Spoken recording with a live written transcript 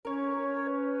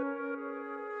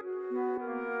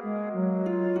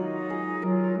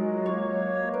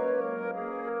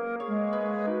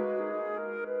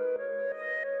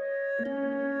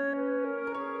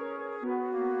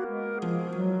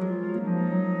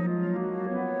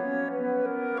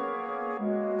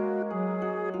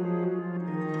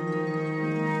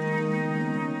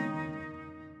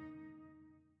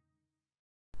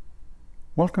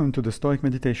Welcome to the Stoic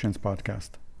Meditations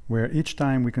podcast, where each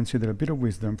time we consider a bit of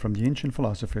wisdom from the ancient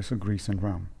philosophers of Greece and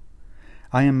Rome.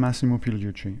 I am Massimo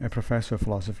Pigliucci, a professor of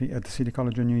philosophy at the City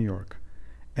College of New York,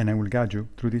 and I will guide you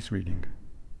through this reading.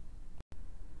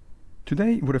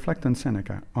 Today we reflect on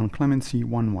Seneca, on Clemency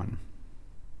 1:1.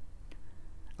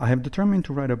 I have determined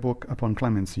to write a book upon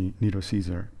clemency, Nero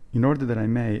Caesar, in order that I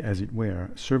may, as it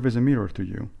were, serve as a mirror to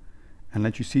you, and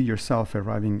let you see yourself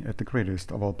arriving at the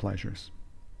greatest of all pleasures.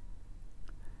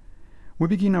 We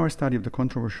begin our study of the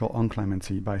controversial On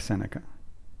Clemency by Seneca.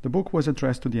 The book was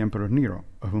addressed to the Emperor Nero,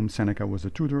 of whom Seneca was a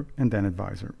tutor and then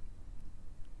advisor.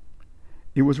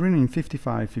 It was written in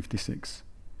 55-56.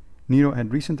 Nero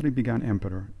had recently begun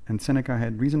emperor, and Seneca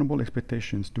had reasonable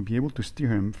expectations to be able to steer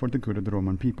him for the good of the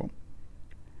Roman people.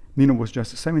 Nero was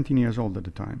just 17 years old at the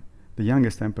time, the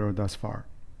youngest emperor thus far.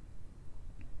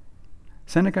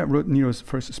 Seneca wrote Nero's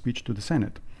first speech to the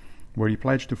Senate, where he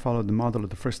pledged to follow the model of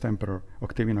the first emperor,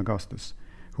 Octavian Augustus,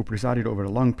 who presided over a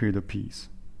long period of peace.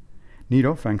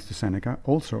 Nero, thanks to Seneca,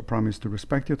 also promised to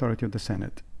respect the authority of the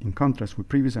Senate, in contrast with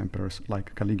previous emperors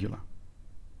like Caligula.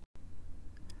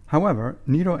 However,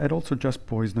 Nero had also just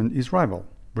poisoned his rival,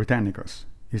 Britannicus,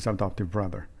 his adoptive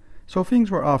brother, so things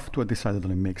were off to a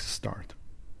decidedly mixed start.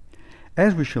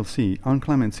 As we shall see, On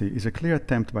Clemency is a clear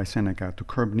attempt by Seneca to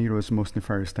curb Nero's most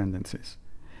nefarious tendencies.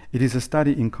 It is a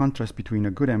study in contrast between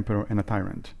a good emperor and a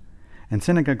tyrant, and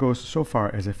Seneca goes so far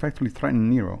as effectively threatening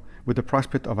Nero with the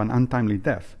prospect of an untimely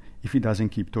death if he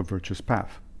doesn't keep to a virtuous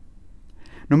path.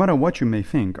 No matter what you may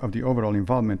think of the overall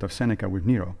involvement of Seneca with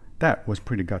Nero, that was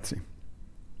pretty gutsy.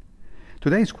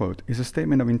 Today's quote is a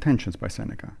statement of intentions by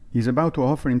Seneca. He is about to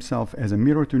offer himself as a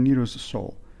mirror to Nero's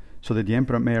soul, so that the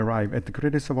emperor may arrive at the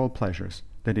greatest of all pleasures,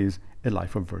 that is, a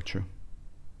life of virtue.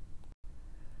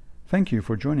 Thank you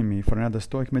for joining me for another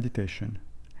Stoic meditation.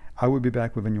 I will be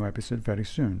back with a new episode very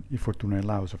soon, if Fortuna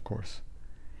allows, of course.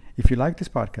 If you like this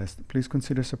podcast, please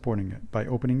consider supporting it by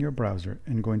opening your browser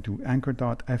and going to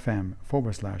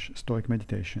anchor.fm/Stoic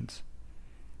Meditations.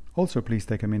 Also, please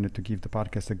take a minute to give the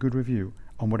podcast a good review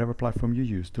on whatever platform you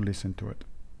use to listen to it.